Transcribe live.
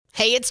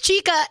Hey, it's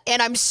Chica, and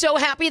I'm so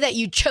happy that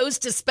you chose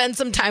to spend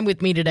some time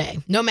with me today.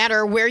 No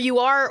matter where you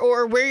are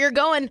or where you're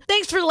going,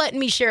 thanks for letting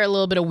me share a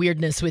little bit of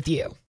weirdness with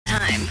you.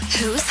 Time.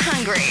 Who's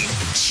hungry?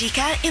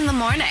 Chica in the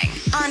morning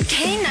on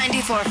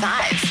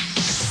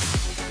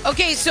K94.5.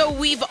 Okay, so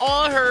we've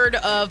all heard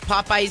of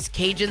Popeye's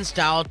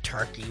Cajun-style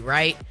turkey,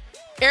 right?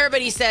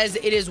 Everybody says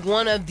it is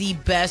one of the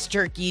best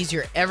turkeys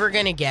you're ever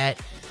going to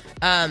get.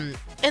 And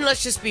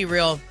let's just be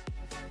real.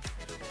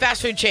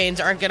 Fast food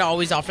chains aren't going to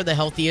always offer the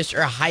healthiest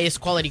or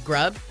highest quality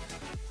grub.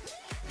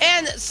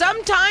 And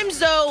sometimes,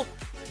 though,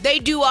 they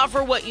do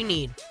offer what you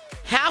need.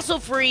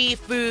 Hassle-free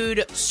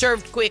food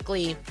served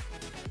quickly,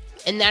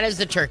 and that is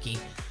the turkey.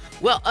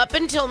 Well, up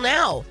until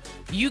now,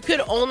 you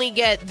could only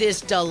get this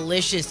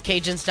delicious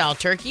Cajun-style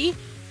turkey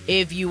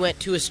if you went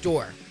to a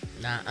store.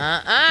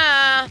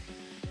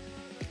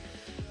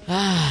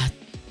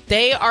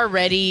 They are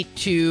ready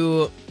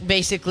to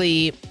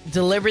basically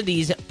deliver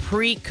these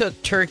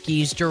pre-cooked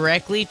turkeys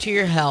directly to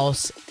your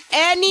house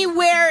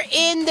anywhere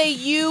in the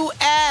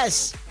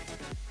U.S.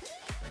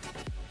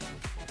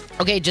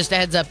 Okay, just a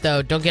heads up,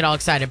 though. Don't get all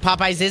excited.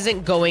 Popeyes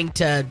isn't going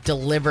to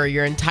deliver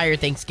your entire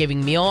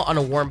Thanksgiving meal on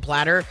a warm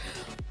platter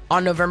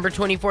on November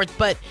 24th,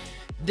 but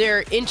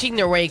they're inching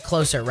their way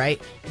closer, right?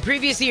 In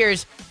previous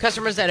years,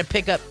 customers had to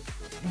pick up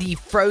the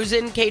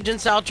frozen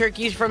Cajun-style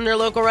turkeys from their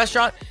local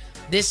restaurant.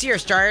 This year,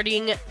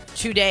 starting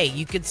today,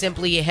 you could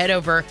simply head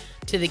over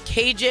to the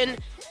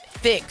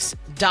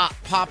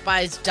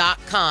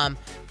CajunFix.Popeyes.com.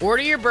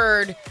 Order your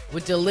bird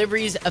with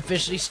deliveries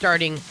officially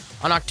starting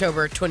on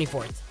October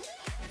 24th.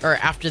 Or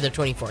after the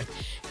 24th.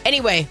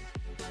 Anyway,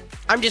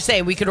 I'm just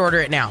saying we could order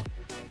it now.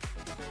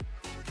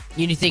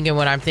 You thinking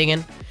what I'm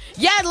thinking?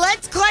 Yeah,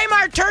 let's claim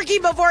our turkey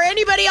before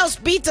anybody else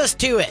beats us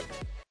to it.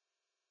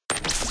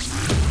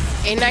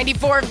 A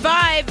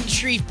 94.5,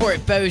 Shreveport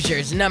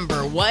Bossier's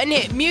 #1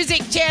 hit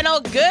music channel.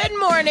 Good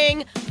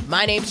morning.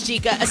 My name's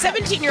Chica. A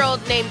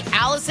 17-year-old named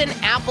Allison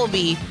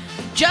Appleby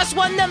just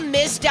won the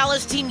Miss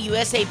Dallas Teen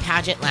USA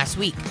pageant last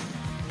week.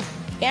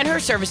 And her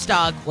service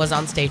dog was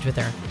on stage with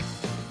her.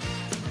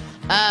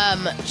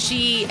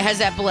 She has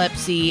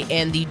epilepsy,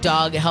 and the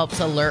dog helps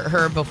alert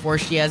her before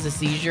she has a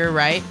seizure,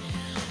 right?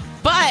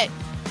 But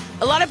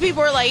a lot of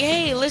people are like,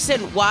 hey,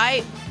 listen,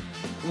 why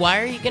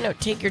are you going to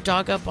take your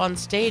dog up on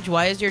stage?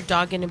 Why is your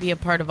dog going to be a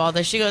part of all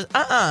this? She goes,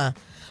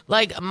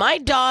 Like, my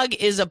dog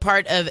is a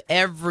part of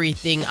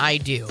everything I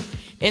do.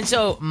 And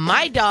so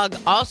my dog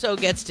also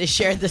gets to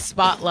share the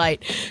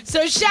spotlight.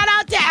 So shout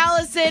out to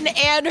Allison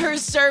and her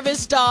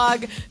service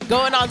dog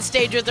going on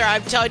stage with her.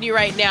 I'm telling you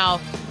right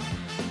now,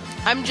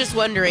 I'm just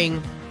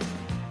wondering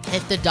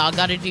if the dog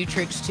got to do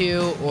tricks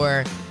too,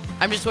 or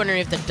I'm just wondering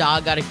if the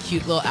dog got a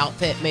cute little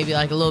outfit, maybe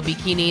like a little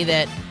bikini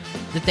that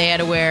they had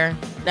to wear.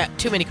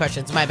 Too many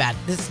questions. My bad.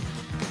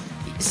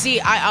 See,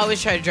 I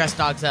always try to dress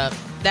dogs up.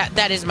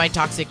 That is my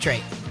toxic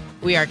trait.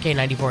 We are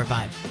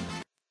K94.5.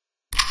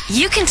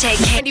 You can take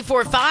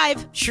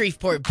K94.5,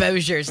 Shreveport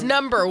Bossier's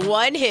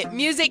 #1 hit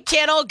music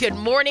channel. Good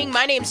morning.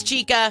 My name's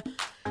Chica,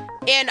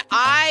 and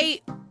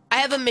I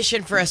have a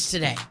mission for us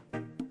today.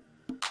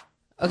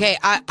 Okay,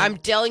 I'm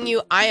telling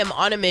you, I am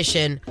on a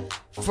mission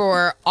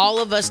for all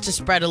of us to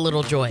spread a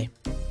little joy.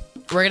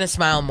 We're going to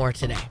smile more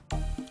today.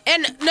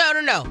 And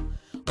no.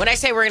 When I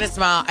say we're going to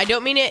smile, I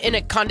don't mean it in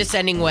a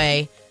condescending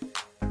way.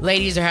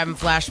 Ladies are having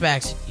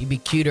flashbacks. You'd be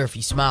cuter if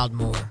you smiled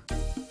more.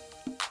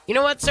 You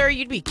know what, sir?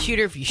 You'd be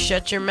cuter if you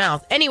shut your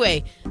mouth.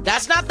 Anyway,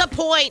 that's not the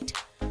point.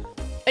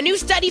 A new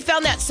study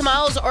found that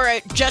smiles are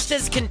just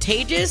as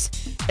contagious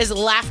as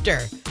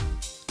laughter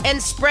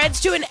and spreads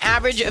to an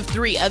average of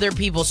 3 other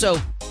people. So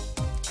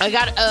I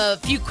got a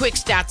few quick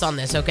stats on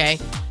this, okay?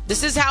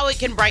 This is how it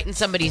can brighten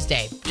somebody's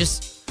day. I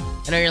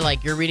know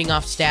you're reading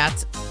off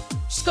stats.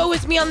 Just go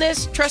with me on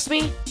this. Trust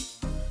me.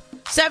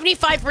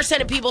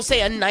 75% of people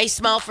say a nice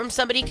smile from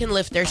somebody can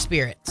lift their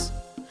spirits.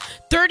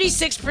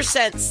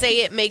 36%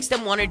 say it makes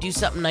them want to do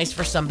something nice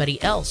for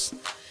somebody else.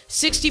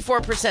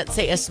 64%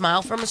 say a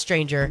smile from a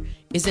stranger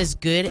is as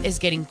good as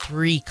getting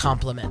 3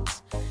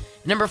 compliments.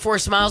 Number 4,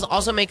 smiles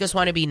also make us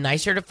want to be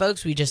nicer to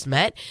folks we just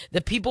met.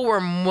 The people we're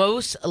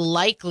most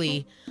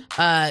likely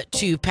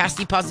to pass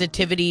the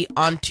positivity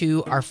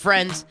onto our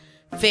friends,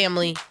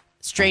 family,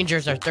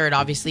 strangers are third,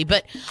 obviously.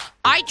 But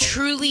I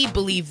truly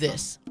believe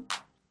this.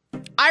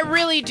 I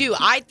really do.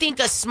 I think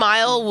a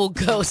smile will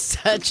go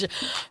such a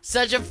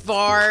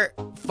far,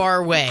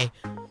 far way.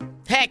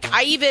 Heck,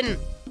 I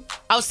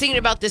was thinking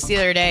about this the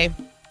other day.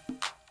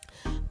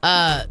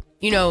 My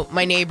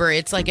neighbor,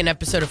 it's like an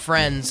episode of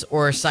Friends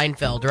or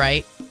Seinfeld,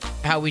 right?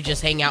 How we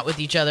just hang out with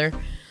each other.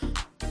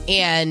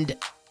 And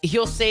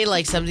he'll say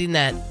like something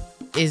that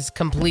is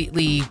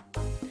completely,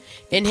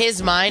 in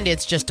his mind,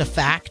 it's just a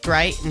fact,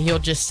 right? And he'll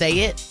just say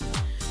it.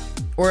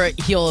 Or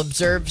he'll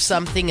observe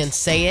something and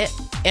say it.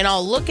 And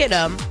I'll look at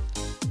him,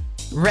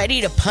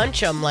 ready to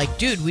punch him, like,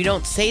 dude, we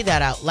don't say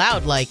that out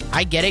loud. Like,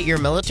 I get it, you're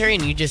military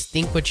and you just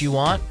think what you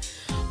want.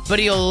 But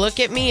he'll look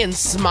at me and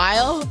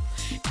smile.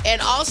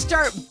 And I'll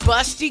start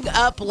busting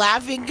up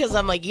laughing because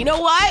I'm like, you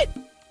know what?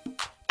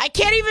 I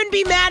can't even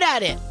be mad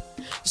at it.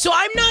 So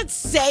I'm not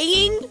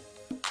saying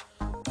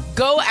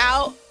go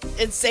out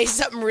and say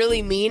something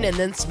really mean and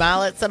then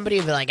smile at somebody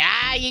and be like,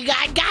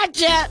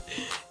 gotcha.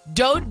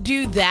 Don't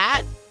do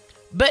that.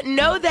 But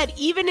know that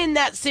even in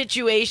that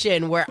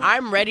situation where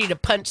I'm ready to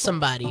punch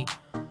somebody,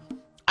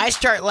 I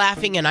start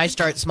laughing and I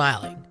start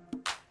smiling.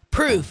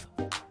 Proof,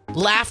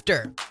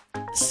 laughter,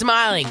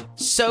 smiling,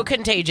 so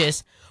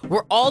contagious.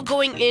 We're all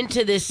going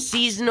into this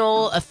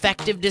seasonal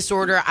affective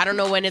disorder. I don't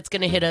know when it's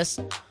going to hit us.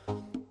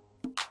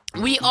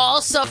 We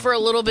all suffer a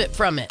little bit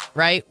from it,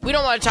 right? We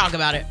don't want to talk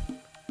about it.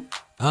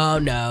 Oh,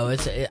 no,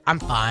 I'm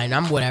fine.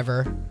 I'm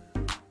whatever.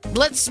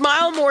 Let's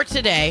smile more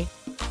today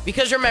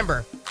because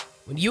remember,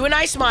 when you and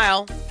I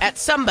smile at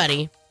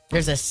somebody,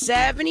 there's a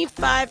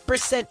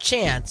 75%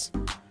 chance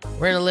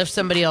we're going to lift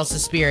somebody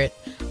else's spirit.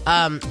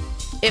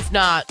 If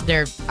not,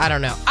 I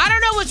don't know. I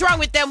don't know what's wrong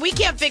with them. We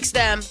can't fix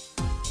them.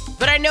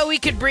 But I know we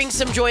could bring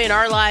some joy in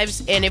our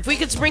lives. And if we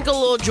could sprinkle a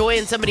little joy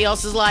in somebody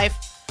else's life,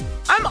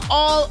 I'm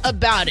all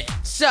about it.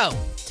 So,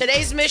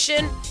 today's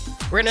mission,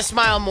 we're going to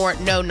smile more.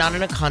 No, not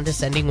in a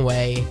condescending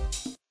way.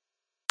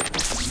 Are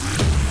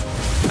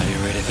you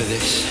ready for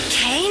this?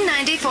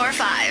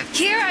 K94.5.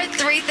 Here are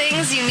 3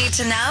 things you need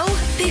to know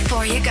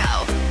before you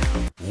go.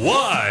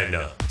 1.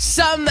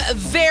 Some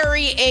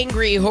very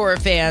angry horror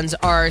fans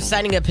are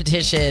signing a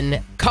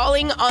petition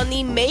calling on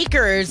the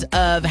makers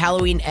of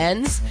Halloween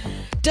Ends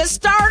to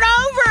start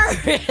over.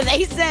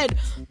 They said,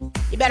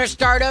 you better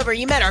start over.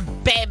 You better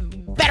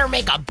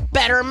make a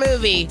better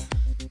movie.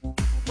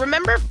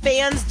 Remember,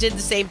 fans did the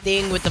same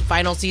thing with the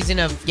final season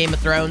of Game of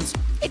Thrones?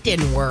 It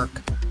didn't work.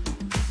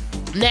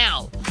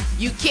 Now,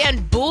 you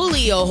can't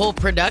bully a whole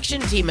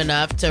production team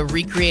enough to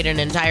recreate an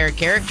entire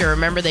character.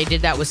 Remember they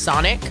did that with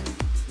Sonic?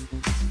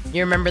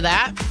 You remember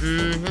that?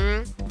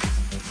 Mm-hmm.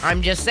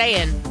 I'm just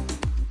saying.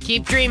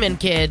 Keep dreaming,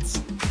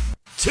 kids.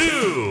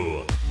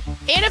 2.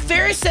 Anna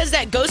Faris says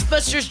that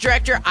Ghostbusters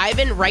director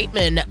Ivan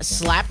Reitman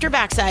slapped her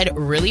backside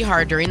really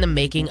hard during the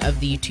making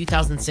of the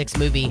 2006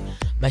 movie,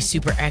 My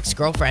Super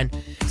Ex-Girlfriend.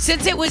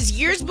 Since it was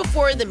years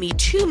before the Me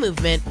Too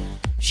movement,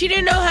 she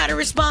didn't know how to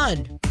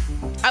respond.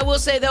 I will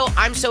say, though,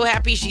 I'm so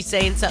happy she's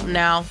saying something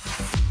now.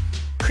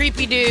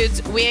 Creepy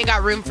dudes, we ain't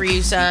got room for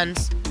you,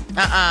 sons.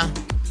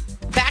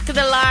 Back of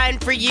the line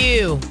for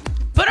you.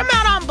 Put them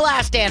out on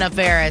blast, Anna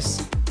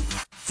Faris.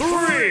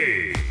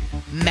 3.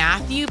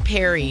 Matthew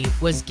Perry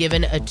was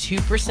given a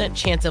 2%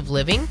 chance of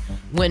living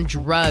when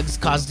drugs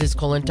caused his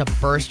colon to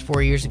burst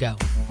 4 years ago.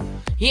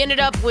 He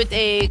ended up with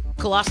a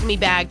colostomy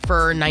bag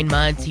for 9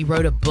 months. He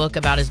wrote a book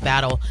about his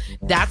battle.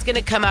 That's going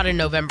to come out in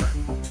November.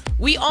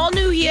 We all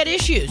knew he had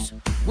issues.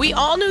 We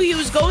all knew he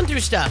was going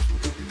through stuff.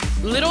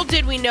 Little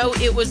did we know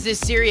it was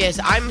this serious.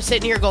 I'm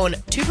sitting here going,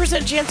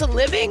 2% chance of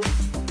living?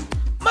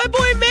 My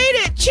boy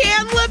made it,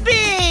 Chandler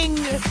Bing!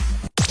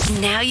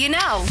 Now you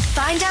know.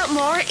 Find out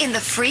more in the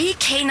free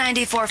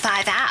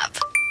K94.5 app.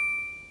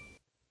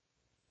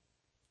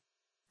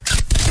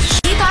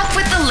 Keep up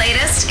with the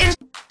latest in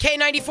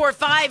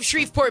K94.5,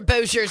 Shreveport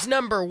Bossier's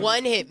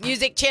 #1 hit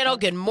music channel.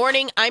 Good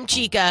morning, I'm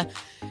Chica.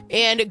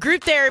 And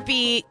group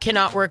therapy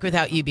cannot work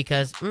without you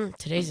because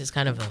today's is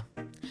kind of a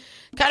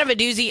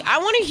doozy. I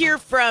want to hear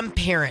from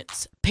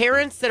parents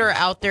that are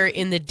out there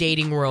in the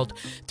dating world.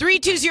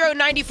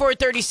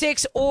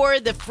 320-9436 or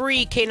the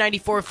free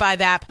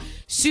K94.5 app.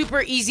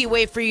 Super easy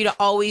way for you to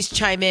always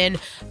chime in.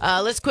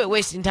 Let's quit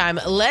wasting time.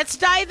 Let's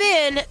dive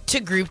in to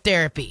group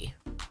therapy.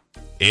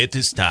 It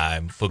is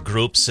time for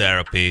group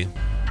therapy.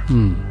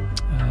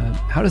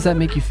 How does that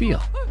make you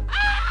feel?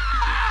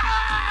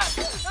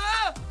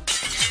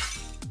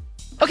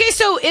 Okay,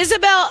 so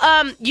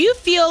Isabel, you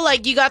feel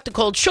like you got the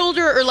cold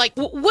shoulder or like,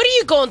 what are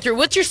you going through?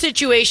 What's your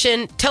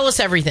situation? Tell us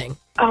everything.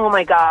 Oh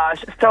my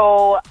gosh.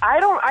 So I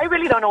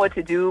really don't know what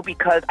to do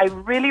because I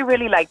really,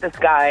 really like this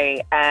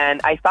guy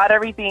and I thought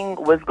everything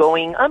was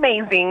going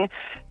amazing.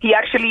 He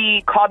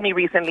actually called me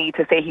recently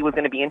to say he was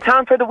going to be in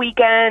town for the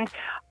weekend.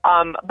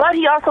 But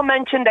he also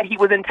mentioned that he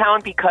was in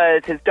town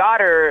because his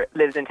daughter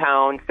lives in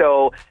town.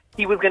 So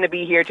he was going to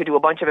be here to do a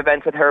bunch of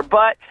events with her,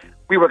 but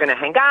we were going to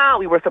hang out.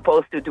 We were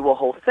supposed to do a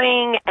whole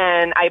thing.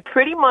 And I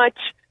pretty much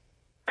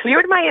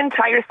cleared my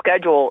entire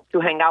schedule to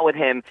hang out with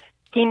him.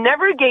 He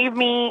never gave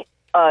me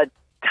a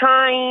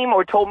time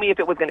or told me if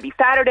it was going to be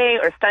Saturday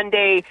or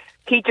Sunday.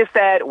 He just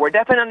said, we're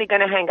definitely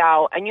going to hang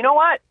out. And you know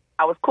what?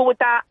 I was cool with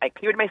that. I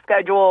cleared my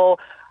schedule.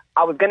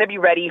 I was going to be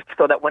ready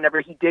so that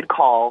whenever he did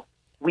call,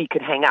 we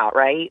could hang out,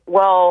 right?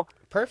 Well,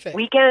 perfect.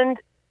 Weekend,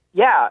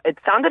 yeah, it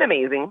sounded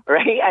amazing,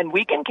 right? And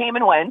weekend came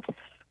and went,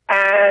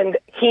 and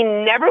he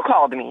never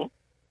called me.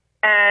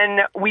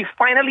 And we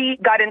finally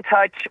got in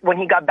touch when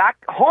he got back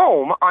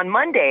home on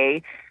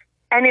Monday,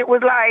 and it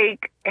was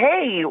like,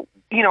 hey,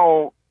 you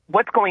know,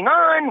 what's going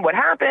on? What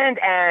happened?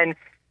 And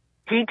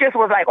he just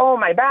was like, oh,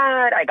 my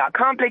bad. I got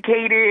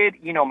complicated.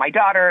 You know, my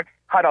daughter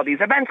had all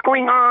these events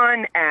going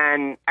on,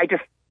 and I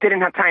just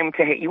didn't have time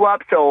to hit you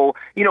up. So,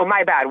 you know,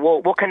 my bad.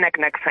 We'll connect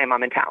next time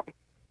I'm in town.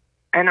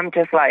 And I'm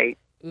just like,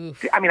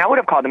 oof. I mean, I would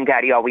have called him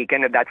daddy all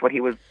weekend if that's what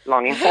he was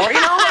longing for. You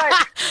know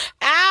what?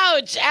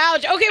 Ouch.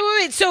 Okay,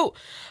 wait. So,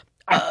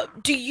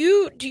 do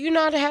you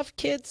not have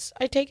kids,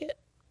 I take it?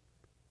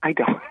 I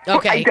don't.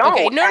 Okay. I don't.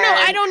 Okay. No, And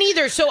I don't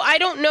either. So I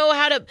don't know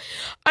how to.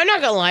 I'm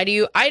not gonna lie to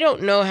you. I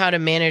don't know how to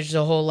manage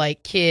the whole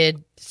like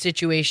kid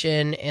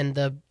situation and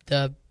the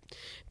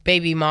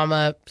baby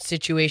mama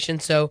situation.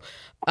 So,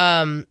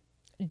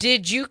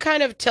 did you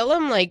kind of tell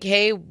him like,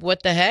 hey,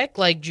 what the heck?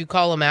 Like, did you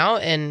call him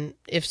out? And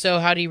if so,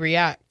 how do you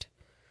react?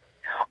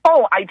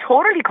 Oh, I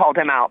totally called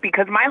him out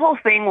because my whole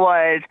thing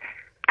was,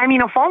 I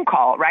mean, a phone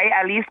call, right?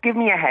 At least give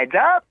me a heads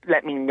up.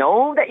 Let me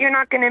know that you're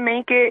not going to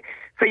make it.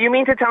 So you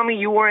mean to tell me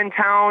you were in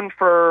town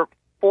for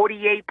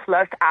 48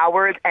 plus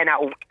hours and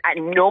at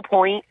no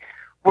point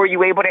were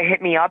you able to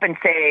hit me up and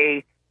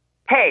say,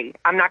 hey,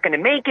 I'm not going to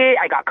make it.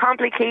 I got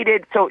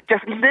complicated. So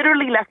just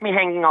literally left me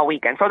hanging all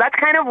weekend. So that's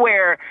kind of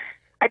where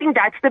I think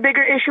that's the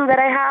bigger issue that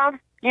I have.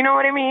 You know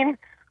what I mean?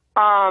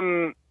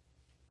 And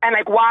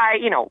like, why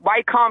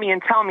call me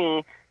and tell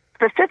me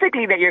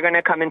specifically that you're going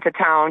to come into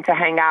town to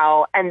hang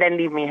out and then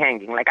leave me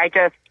hanging? Like, I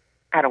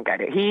don't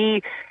get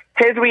it.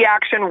 His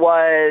reaction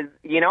was,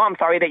 I'm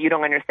sorry that you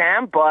don't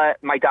understand,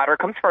 but my daughter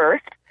comes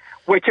first,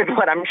 which is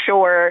what I'm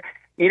sure,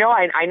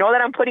 I know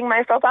that I'm putting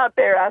myself out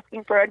there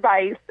asking for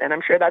advice, and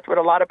I'm sure that's what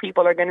a lot of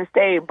people are going to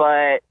say,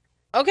 but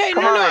okay,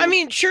 no, I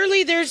mean,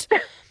 surely there's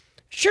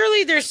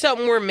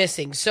something we're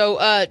missing.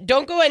 So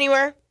don't go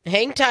anywhere.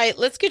 Hang tight.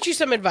 Let's get you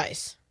some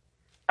advice.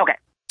 Okay.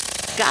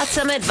 Got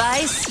some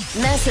advice?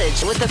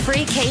 Message with the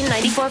free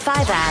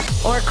K94.5 app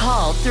or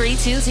call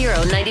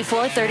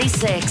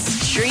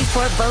 320-9436.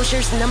 Shreveport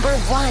Bossier's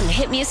 #1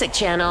 hit music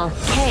channel,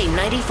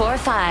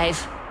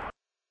 K94.5.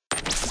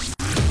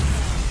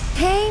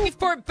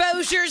 Shreveport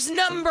Bossier's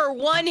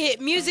 #1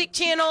 hit music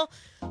channel.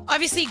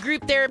 Obviously,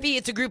 group therapy,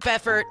 it's a group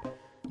effort.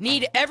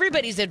 Need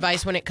everybody's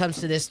advice when it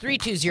comes to this.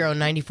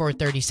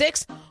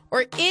 320-9436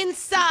 or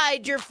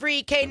inside your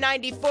free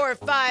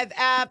K94.5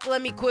 app.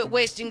 Let me quit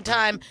wasting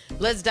time.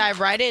 Let's dive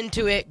right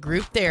into it.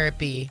 Group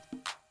therapy.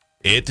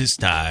 It is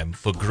time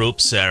for group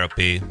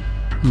therapy.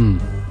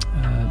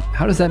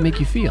 How does that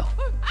make you feel?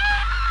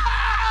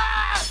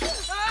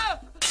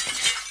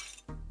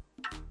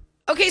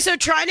 Okay, so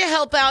trying to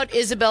help out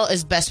Isabel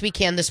as best we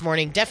can this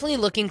morning. Definitely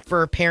looking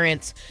for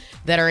parents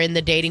that are in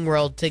the dating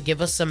world to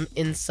give us some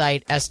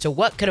insight as to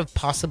what could have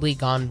possibly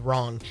gone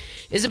wrong.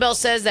 Isabel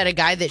says that a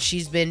guy that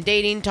she's been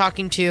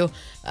talking to,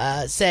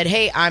 said,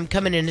 hey, I'm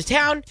coming into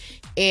town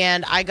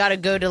and I got to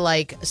go to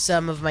like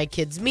some of my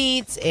kids'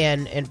 meets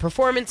and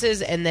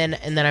performances and then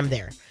I'm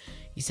there.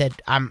 He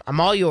said, I'm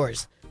all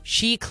yours.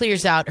 She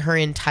clears out her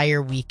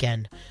entire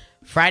weekend,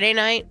 Friday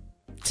night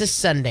to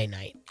Sunday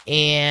night.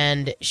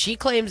 And she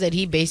claims that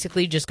he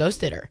basically just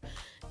ghosted her.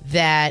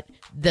 That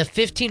the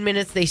 15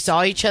 minutes they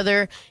saw each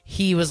other,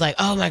 he was like,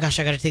 oh my gosh,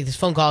 I got to take this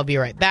phone call. I'll be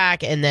right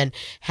back. And then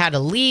had to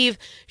leave.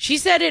 She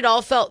said it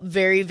all felt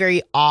very,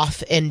 very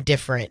off and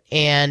different.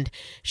 And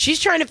she's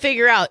trying to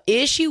figure out,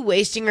 is she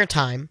wasting her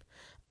time?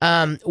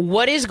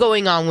 What is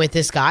going on with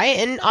this guy?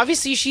 And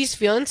obviously she's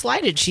feeling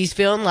slighted. She's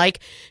feeling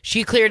like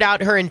she cleared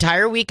out her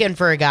entire weekend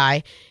for a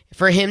guy,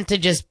 for him to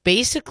just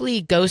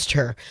basically ghost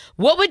her.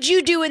 What would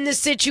you do in this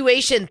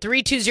situation?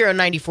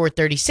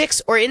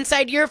 320-9436 or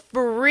inside your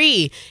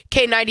free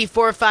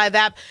K94.5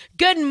 app.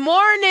 Good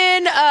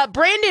morning.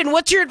 Brandon,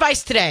 what's your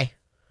advice today?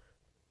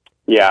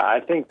 Yeah, I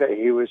think that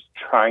he was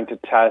trying to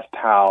test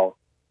how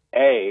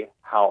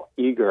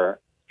eager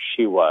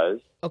she was.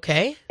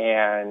 Okay.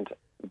 And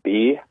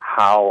B,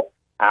 how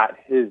at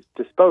his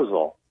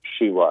disposal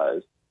she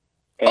was.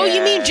 Oh,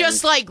 you mean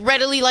just like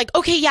readily like,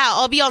 okay, yeah,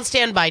 I'll be on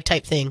standby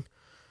type thing.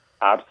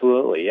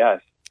 Absolutely, yes.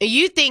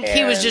 You think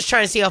he was just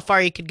trying to see how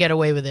far he could get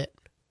away with it?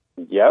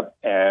 Yep,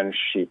 and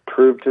she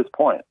proved his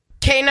point.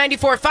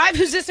 K94.5,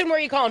 who's this and where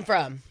are you calling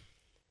from?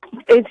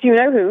 It's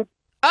you-know-who.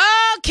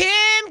 Oh,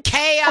 Kim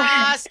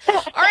Chaos.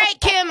 All right,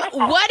 Kim,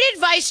 what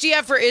advice do you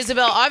have for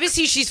Isabel?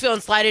 Obviously, she's feeling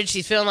slighted.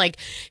 She's feeling like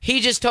he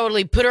just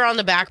totally put her on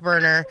the back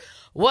burner.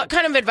 What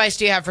kind of advice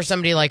do you have for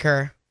somebody like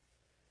her?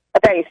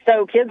 Okay,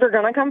 so kids are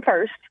going to come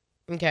first.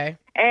 Okay.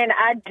 And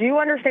I do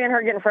understand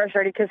her getting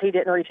frustrated because he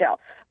didn't reach out.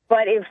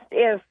 But if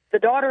the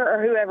daughter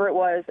or whoever it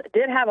was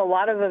did have a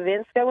lot of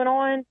events going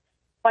on,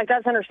 like,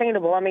 that's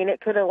understandable. I mean, it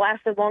could have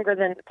lasted longer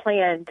than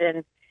planned,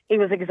 and he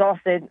was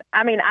exhausted.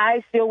 I mean,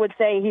 I still would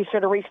say he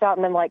should have reached out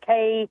and been like,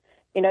 hey,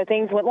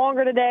 things went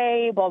longer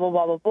today, blah, blah,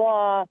 blah, blah,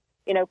 blah,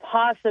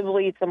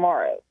 possibly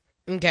tomorrow.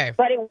 Okay.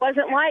 But it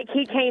wasn't like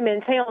he came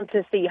in town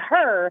to see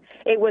her.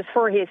 It was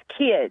for his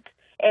kids,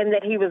 and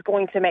that he was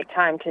going to make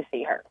time to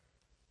see her.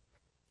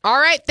 All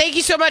right. Thank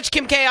you so much,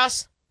 Kim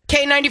Chaos.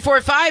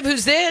 K94.5,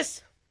 who's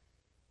this?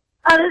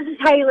 This is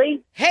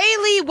Haley.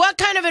 Haley, what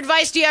kind of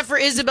advice do you have for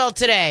Isabel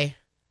today?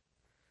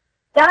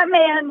 That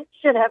man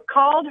should have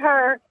called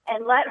her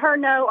and let her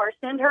know or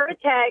send her a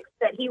text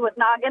that he was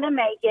not going to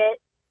make it.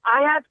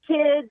 I have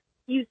kids.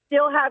 You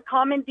still have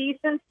common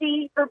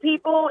decency for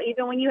people,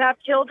 even when you have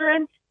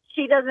children.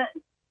 She doesn't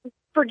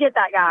forget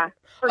that guy.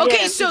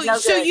 Okay, so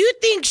you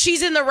think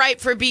she's in the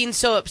right for being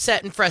so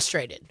upset and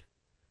frustrated?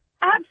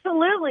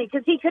 Absolutely,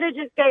 because he could have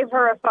just gave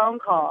her a phone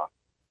call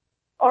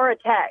or a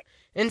text.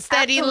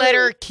 Instead, He let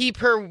her keep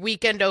her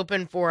weekend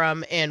open for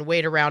him and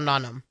wait around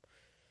on him.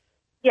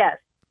 Yes.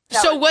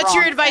 So what's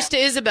your advice to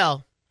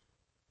Isabel?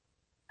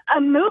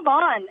 move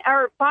on,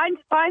 or find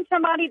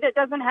somebody that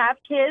doesn't have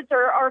kids,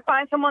 or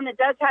find someone that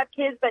does have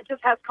kids but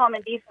just has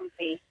common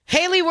decency.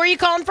 Haley, where are you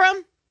calling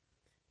from?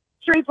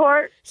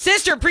 Shreveport.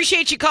 Sister,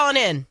 appreciate you calling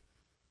in.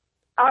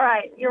 All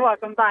right, you're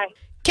welcome. Bye.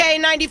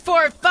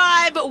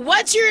 K94.5,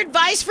 what's your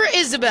advice for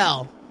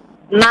Isabel?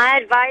 My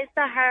advice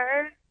to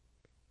her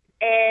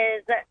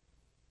is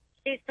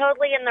she's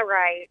totally in the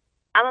right.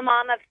 I'm a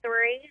mom of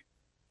 3,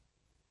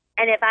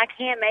 and if I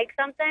can't make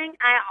something,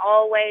 I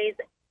always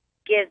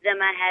give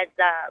them a heads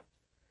up.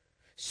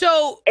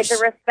 So it's a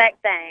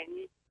respect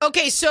thing.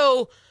 Okay,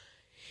 so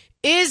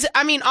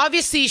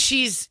obviously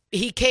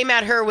he came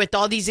at her with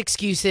all these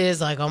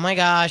excuses, like, oh my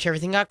gosh,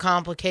 everything got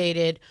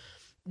complicated.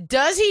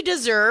 Does he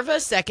deserve a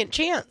second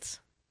chance?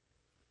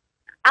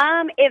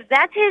 If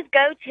that's his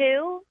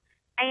go-to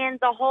and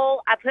the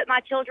whole, I put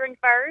my children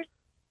first,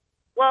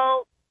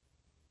 well,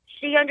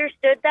 she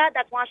understood that.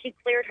 That's why she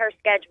cleared her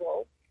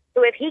schedule.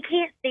 So if he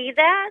can't see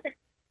that,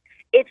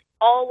 it's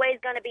always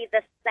going to be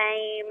the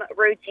same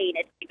routine.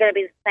 It's going to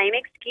be the same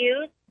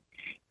excuse,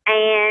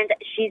 and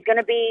she's going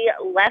to be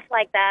left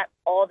like that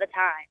all the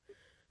time.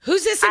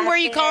 Who's this and where are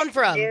you calling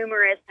from?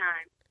 Numerous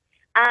times.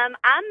 I'm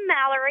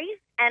Mallory,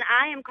 and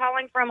I am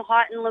calling from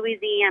Houghton,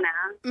 Louisiana.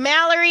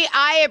 Mallory,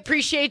 I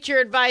appreciate your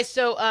advice.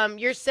 So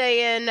you're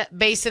saying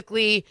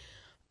basically...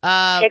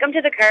 take them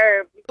to the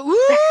curb.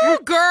 Ooh,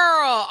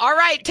 girl. All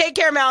right, take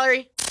care,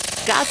 Mallory.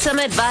 Got some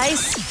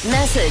advice?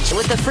 Message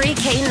with the free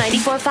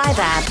K94.5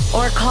 app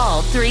or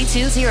call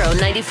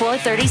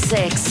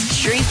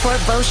 320-9436.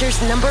 Shreveport Bossier's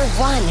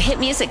 #1 hit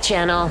music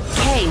channel,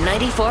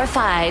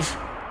 K94.5.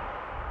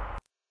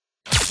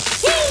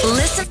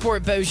 Listen for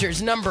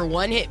Bossier's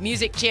 #1 hit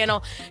music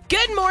channel.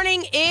 Good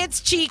morning,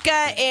 it's Chica,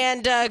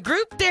 and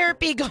group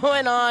therapy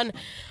going on,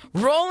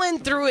 rolling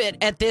through it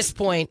at this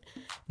point.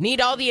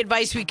 Need all the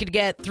advice we could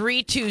get,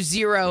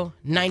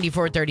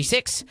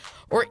 320-9436,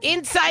 or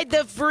inside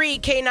the free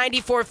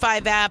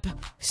K94.5 app.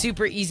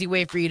 Super easy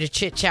way for you to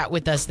chit-chat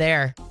with us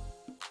there.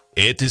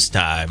 It is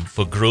time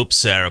for group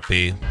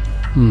therapy.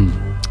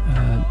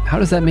 How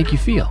does that make you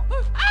feel?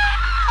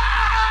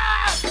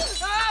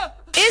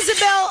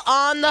 Isabel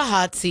on the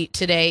hot seat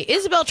today.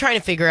 Isabel trying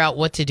to figure out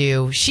what to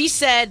do. She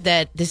said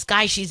that this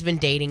guy she's been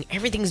dating,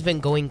 everything's been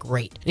going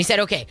great. And he said,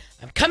 okay,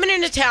 I'm coming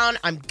into town.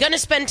 I'm going to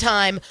spend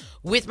time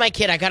with my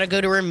kid. I got to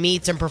go to her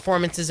meets and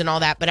performances and all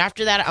that. But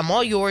after that, I'm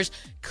all yours.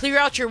 Clear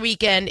out your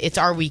weekend. It's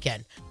our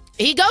weekend.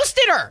 He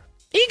ghosted her.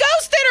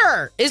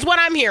 Is what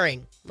I'm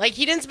hearing. Like,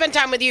 he didn't spend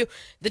time with you.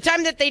 The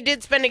time that they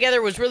did spend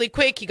together was really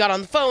quick. He got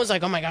on the phone, was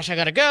like, oh my gosh, I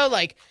got to go.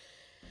 Like,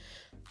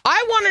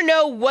 I want to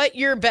know what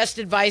your best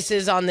advice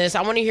is on this.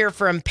 I want to hear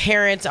from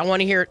parents. I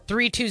want to hear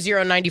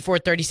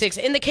 320-9436.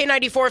 In the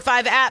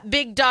K94.5 app,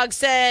 Big Dog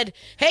said,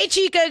 hey,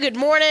 Chica, good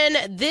morning.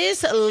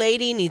 This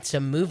lady needs to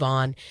move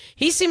on.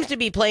 He seems to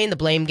be playing the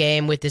blame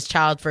game with this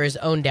child for his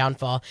own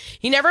downfall.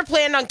 He never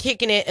planned on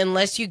kicking it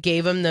unless you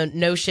gave him the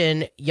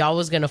notion y'all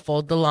was going to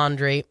fold the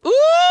laundry.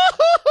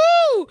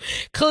 Ooh!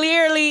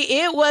 Clearly,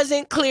 it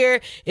wasn't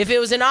clear if it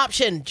was an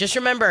option. Just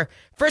remember,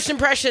 first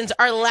impressions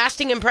are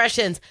lasting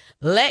impressions.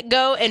 Let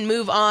go and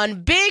move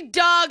on. Big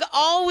Dog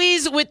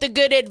always with the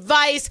good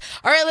advice.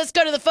 All right, let's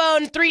go to the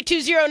phone.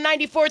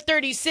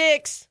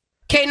 320-9436.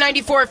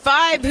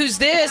 K94.5, who's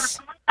this?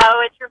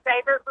 Oh, it's your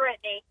favorite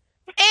Brittany.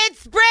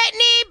 It's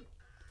Brittany.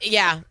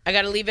 Yeah, I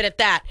got to leave it at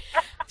that.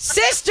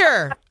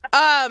 Sister,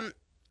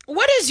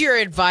 what is your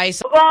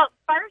advice? Well,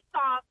 first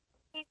off,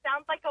 he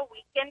sounds like a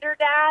weekender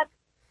dad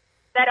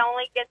that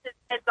only gets his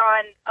kids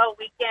on a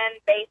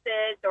weekend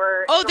basis.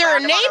 Oh, there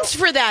are names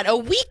for that. A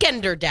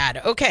weekender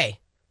dad. Okay.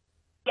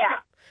 Yeah.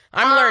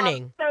 I'm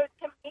learning. So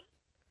to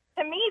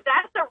me,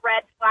 that's a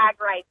red flag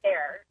right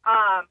there.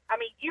 I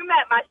mean, you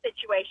met my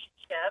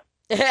situationship.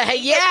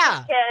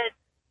 Yeah.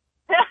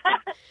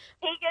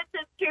 He gets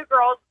his 2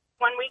 girls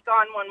 1 week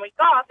on, 1 week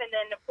off, and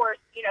then, of course,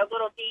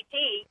 little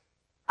DT,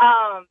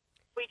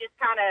 we just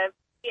kind of,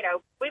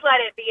 we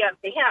let it be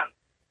up to him.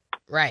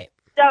 Right.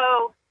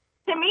 So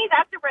to me,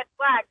 that's a red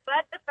flag.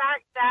 But the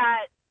fact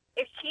that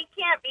if she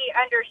can't be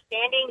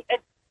understanding,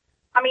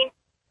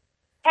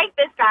 take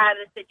this guy out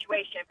of the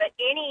situation, but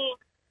any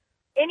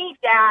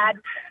dad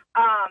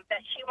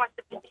that she wants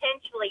to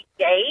potentially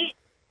date,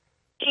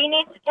 she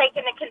needs to take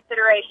into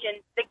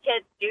consideration the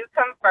kids do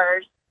come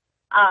first,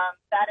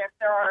 that if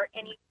there are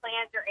any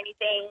plans or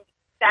anything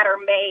that are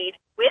made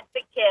with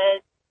the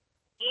kids,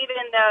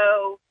 even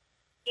though,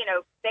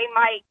 they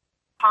might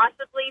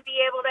possibly be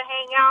able to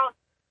hang out,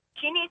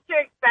 she needs to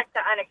expect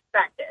the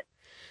unexpected.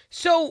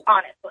 So,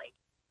 honestly,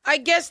 I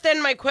guess then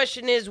my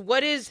question is,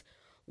 what is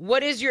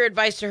your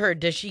advice to her?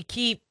 Does she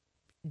keep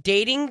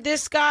dating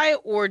this guy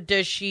or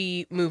does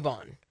she move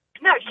on?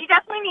 No, she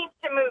definitely needs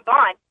to move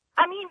on.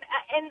 I mean,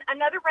 and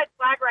another red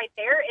flag right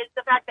there is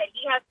the fact that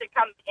he has to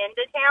come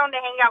into town to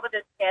hang out with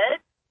his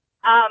kids.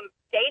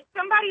 Date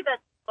somebody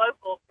that's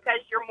local,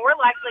 because you're more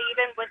likely,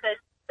 even with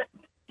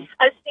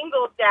a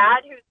single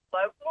dad who's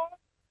local,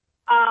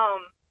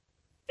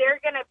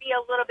 they're going to be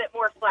a little bit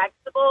more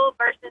flexible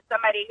versus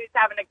somebody somebody who's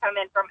having to come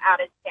in from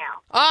out of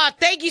town.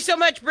 Thank you so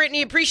much,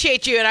 Brittany.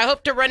 Appreciate you, and I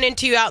hope to run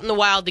into you out in the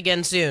wild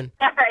again soon.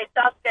 All right,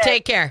 sounds good.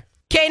 Take care.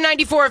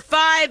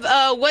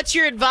 K94.5, what's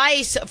your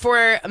advice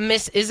for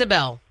Miss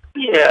Isabel?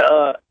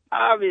 Yeah,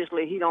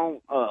 obviously he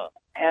don't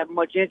have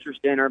much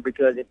interest in her,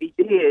 because if he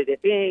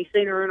ain't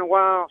seen her in a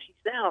while, she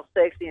sounds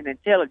sexy and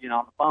intelligent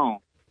on the phone.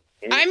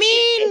 And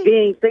if he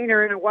ain't seen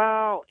her in a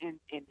while and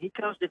he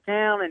comes to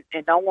town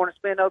and don't want to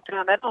spend no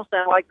time, that don't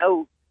sound like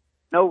no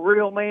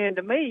real man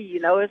to me. You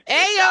know, it's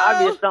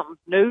obvious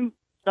something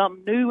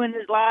new in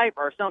his life,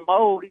 or something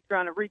old he's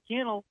trying to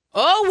rekindle.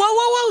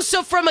 Oh, whoa.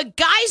 So from a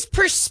guy's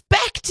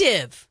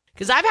perspective,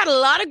 because I've had a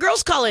lot of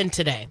girls call in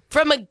today.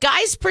 From a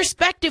guy's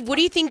perspective, what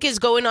do you think is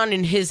going on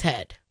in his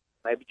head?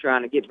 Maybe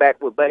trying to get back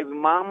with baby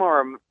mama,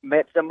 or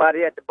met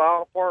somebody at the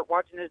ballpark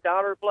watching his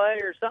daughter play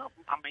or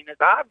something. I mean,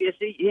 it's obvious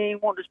he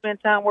ain't wanting to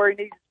spend time where he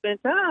needs to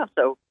spend time,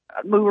 so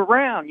I'd move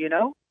around, you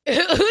know. Who's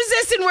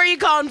this and where are you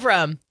calling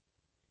from?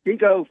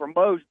 Chico from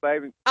Bossier,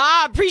 baby.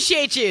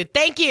 Appreciate you.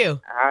 Thank you.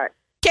 All right.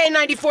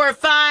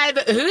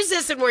 K94.5, who's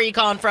this and where are you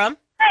calling from?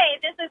 Hey,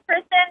 this is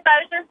Kristen,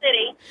 Bossier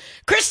City.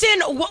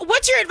 Kristen,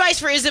 what's your advice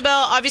for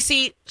Isabel?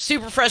 Obviously,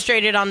 super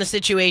frustrated on the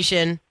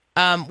situation.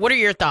 What are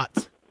your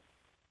thoughts?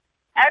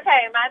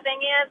 Okay, my thing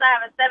is I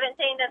have a 17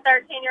 to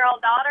 13-year-old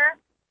daughters,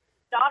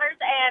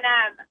 and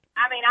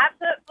I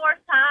put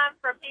forth time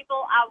for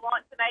people I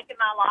want to make in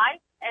my life,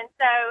 and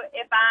so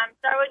if I'm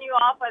throwing you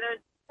off, whether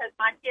it's because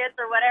my kids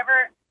or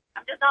whatever,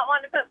 I'm just not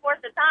wanting to put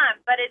forth the time.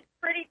 But it's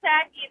pretty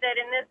tacky that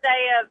in this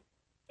day of,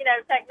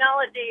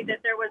 technology,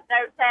 that there was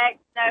no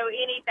text, no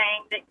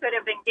anything that could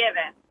have been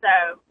given.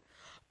 So,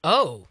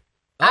 I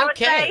would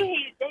say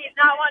he's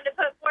not wanting to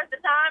put forth the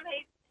time.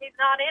 He's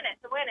not in it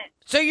to win it.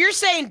 So you're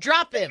saying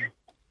drop him?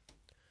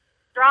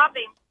 Drop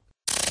him.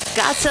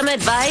 Got some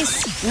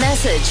advice?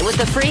 Message with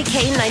the free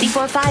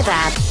K94.5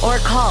 app or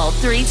call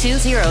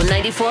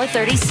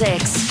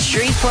 320-9436.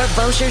 Shreveport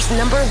Bossier's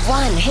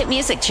 #1 hit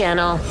music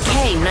channel,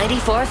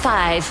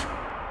 K94.5.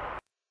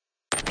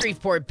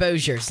 Shreveport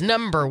Bossier's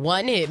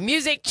 #1 hit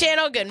music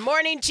channel. Good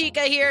morning,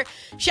 Chica here.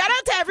 Shout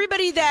out to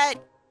everybody that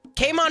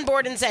came on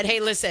board and said, hey,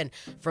 listen,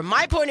 from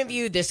my point of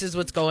view, this is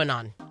what's going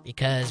on.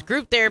 Because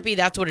group therapy,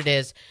 that's what it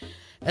is.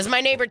 As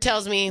my neighbor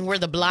tells me, we're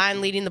the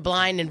blind leading the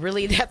blind, and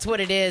really that's what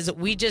it is.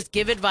 We just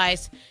give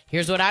advice.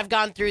 Here's what I've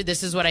gone through.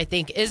 This is what I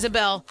think.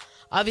 Isabel,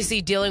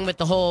 obviously dealing with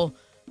the whole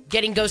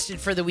getting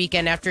ghosted for the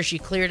weekend after she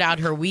cleared out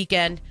her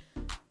weekend.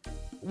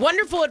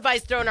 Wonderful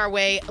advice thrown our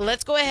way.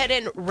 Let's go ahead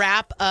and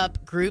wrap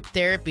up group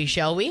therapy,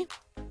 shall we?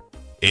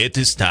 It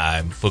is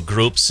time for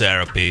group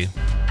therapy.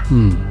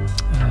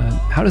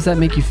 How does that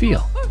make you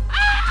feel?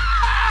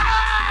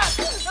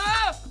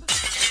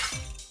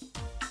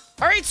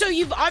 All right, so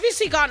you've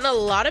obviously gotten a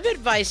lot of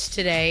advice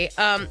today.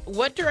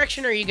 What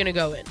direction are you going to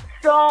go in?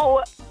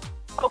 So,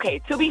 okay,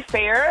 to be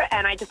fair,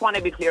 and I just want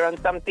to be clear on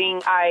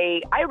something,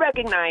 I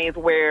recognize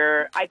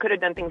where I could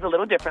have done things a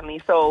little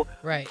differently. So,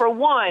 for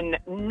one,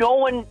 no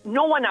one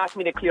asked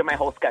me to clear my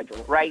whole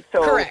schedule, right?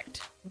 So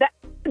correct.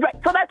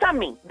 So that's on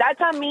me. That's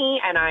on me,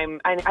 and I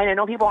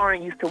know people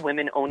aren't used to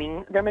women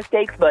owning their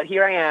mistakes, but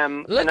here I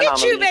am. Look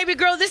at you, baby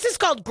girl. This is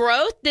called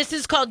growth. This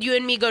is called you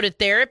and me go to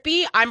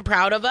therapy. I'm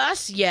proud of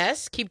us.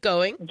 Yes, keep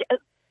going.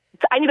 Yes.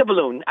 I need a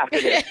balloon after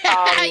this.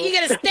 You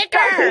get a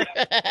sticker.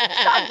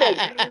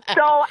 Something.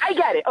 So I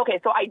get it.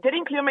 Okay, so I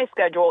didn't clear my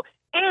schedule.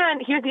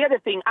 And here's the other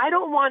thing. I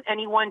don't want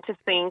anyone to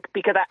think,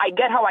 because I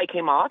get how I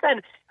came off,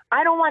 and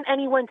I don't want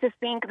anyone to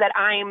think that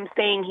I'm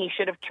saying he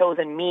should have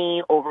chosen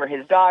me over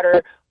his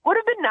daughter. Would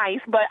have been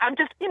nice, but I'm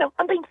just,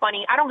 I'm being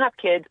funny. I don't have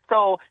kids,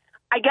 so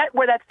I get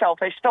where that's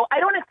selfish. So I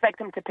don't expect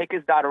him to pick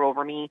his daughter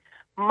over me.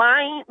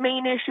 My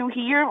main issue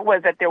here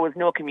was that there was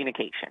no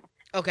communication.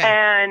 Okay.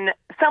 And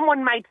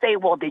someone might say,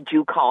 well, did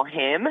you call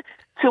him?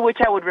 To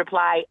which I would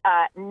reply,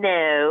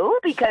 no,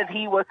 because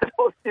he was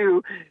supposed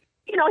to,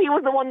 he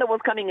was the one that was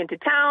coming into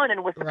town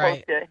and was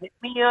supposed to hit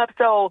me up.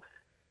 So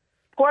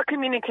poor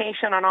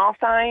communication on all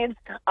sides.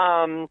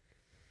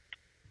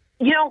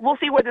 We'll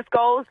see where this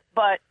goes,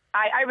 but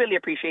I really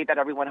appreciate that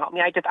everyone helped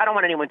me. I don't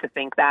want anyone to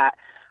think that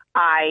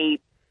I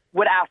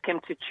would ask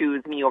him to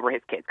choose me over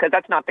his kids, because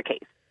that's not the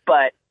case.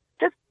 But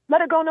just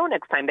let a girl know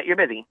next time that you're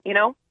busy,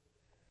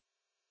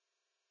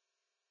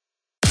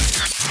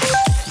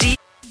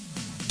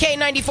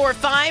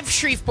 K94.5,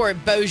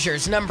 Shreveport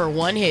Bossier's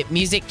 #1 hit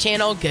music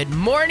channel. Good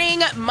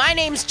morning. My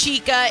name's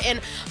Chica,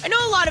 and I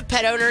know a lot of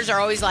pet owners are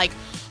always like,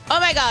 oh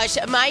my gosh,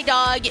 my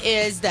dog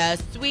is the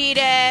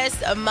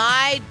sweetest.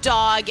 My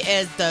dog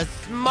is the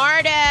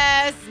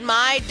smartest.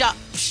 My dog...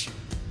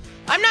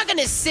 I'm not going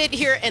to sit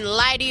here and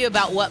lie to you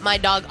about what my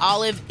dog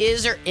Olive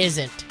is or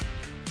isn't.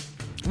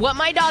 What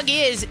my dog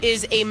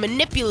is a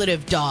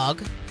manipulative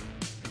dog.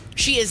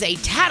 She is a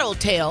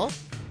tattletale.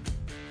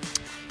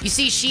 You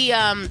see, she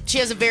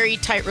has a very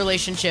tight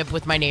relationship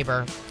with my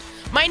neighbor.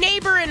 My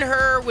neighbor and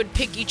her would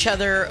pick each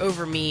other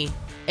over me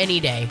any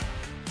day.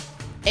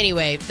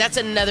 Anyway, that's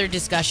another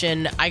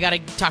discussion. I got to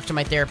talk to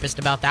my therapist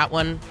about that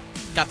one.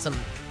 Got some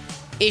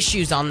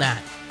issues on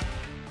that.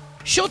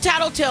 She'll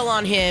tattletale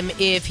on him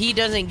if he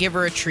doesn't give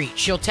her a treat.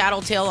 She'll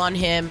tattletale on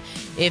him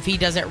if he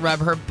doesn't rub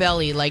her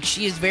belly. Like,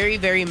 she is very,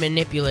 very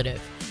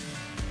manipulative.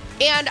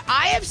 And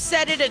I have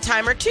said it a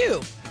time or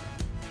two.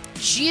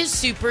 She is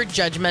super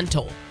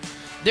judgmental.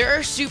 There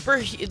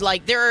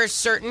are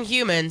certain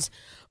humans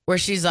where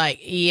she's like,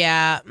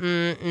 yeah,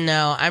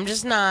 no, I'm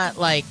just not,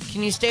 like,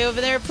 can you stay over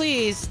there,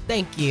 please?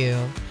 Thank you.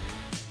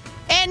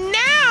 And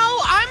now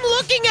I'm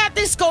looking at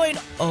this going,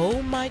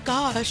 oh my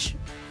gosh.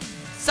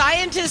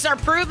 Scientists are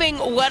proving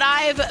what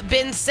I've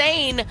been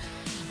saying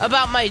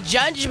about my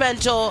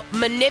judgmental,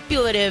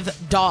 manipulative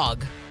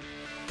dog.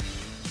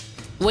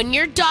 When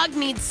your dog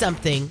needs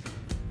something,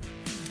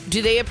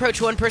 do they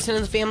approach one person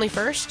in the family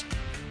first?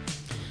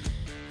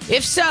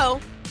 If so,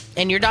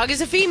 and your dog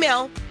is a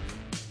female,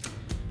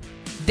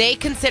 they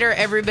consider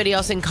everybody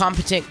else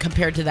incompetent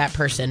compared to that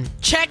person.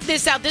 Check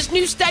this out. This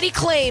new study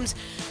claims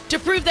to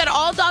prove that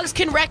all dogs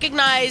can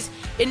recognize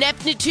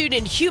ineptitude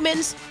in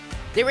humans.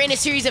 They ran a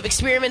series of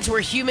experiments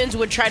where humans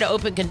would try to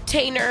open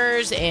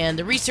containers, and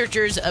the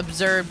researchers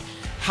observed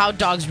how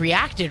dogs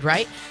reacted,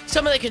 right?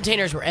 Some of the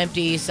containers were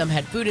empty, some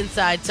had food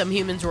inside, some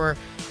humans were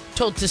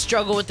told to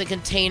struggle with the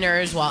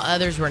containers while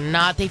others were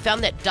not. They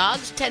found that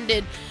dogs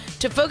tended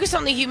to focus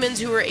on the humans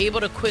who were able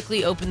to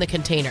quickly open the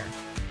container.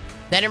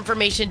 That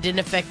information didn't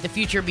affect the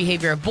future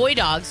behavior of boy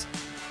dogs.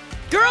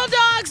 Girl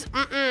dogs?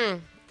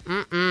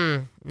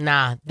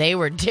 Nah, they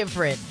were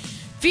different.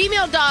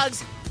 Female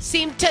dogs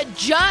seemed to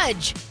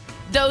judge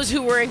those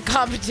who were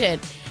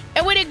incompetent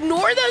and would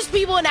ignore those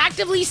people and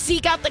actively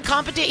seek out the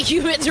competent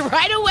humans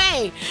right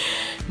away,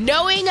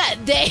 knowing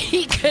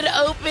they could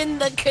open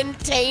the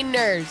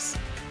containers.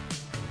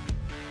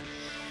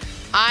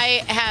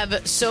 I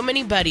have so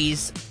many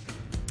buddies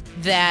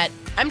that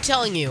I'm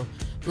telling you,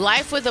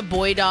 life with a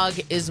boy dog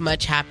is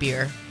much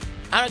happier.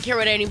 I don't care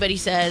what anybody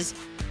says.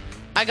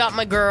 I got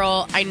my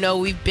girl. I know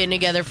we've been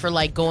together for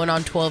like going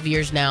on 12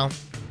 years now.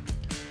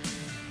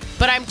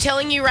 But I'm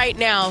telling you right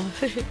now,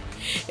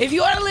 if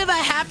you want to live a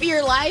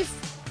happier life,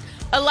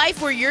 a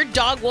life where your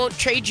dog won't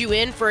trade you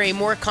in for a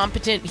more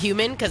competent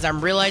human, because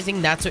I'm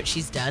realizing that's what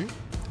she's done.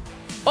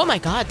 Oh my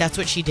God, that's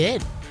what she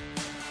did.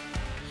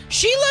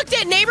 She looked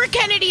at neighbor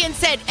Kennedy and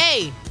said,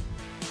 hey,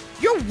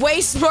 you're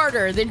way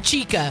smarter than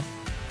Chica.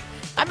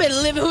 I've been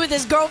living with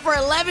this girl for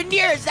 11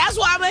 years. That's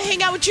why I'm going to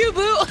hang out with you,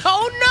 boo.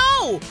 Oh,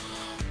 no.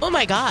 Oh,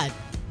 my God.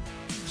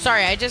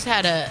 Sorry, I just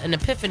had an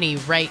epiphany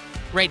right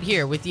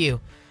here with you.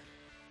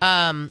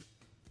 I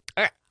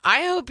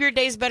hope your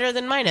day's better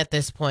than mine at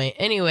this point.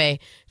 Anyway,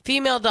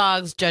 female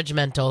dogs,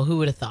 judgmental. Who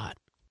would have thought?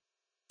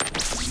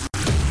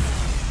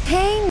 Hey,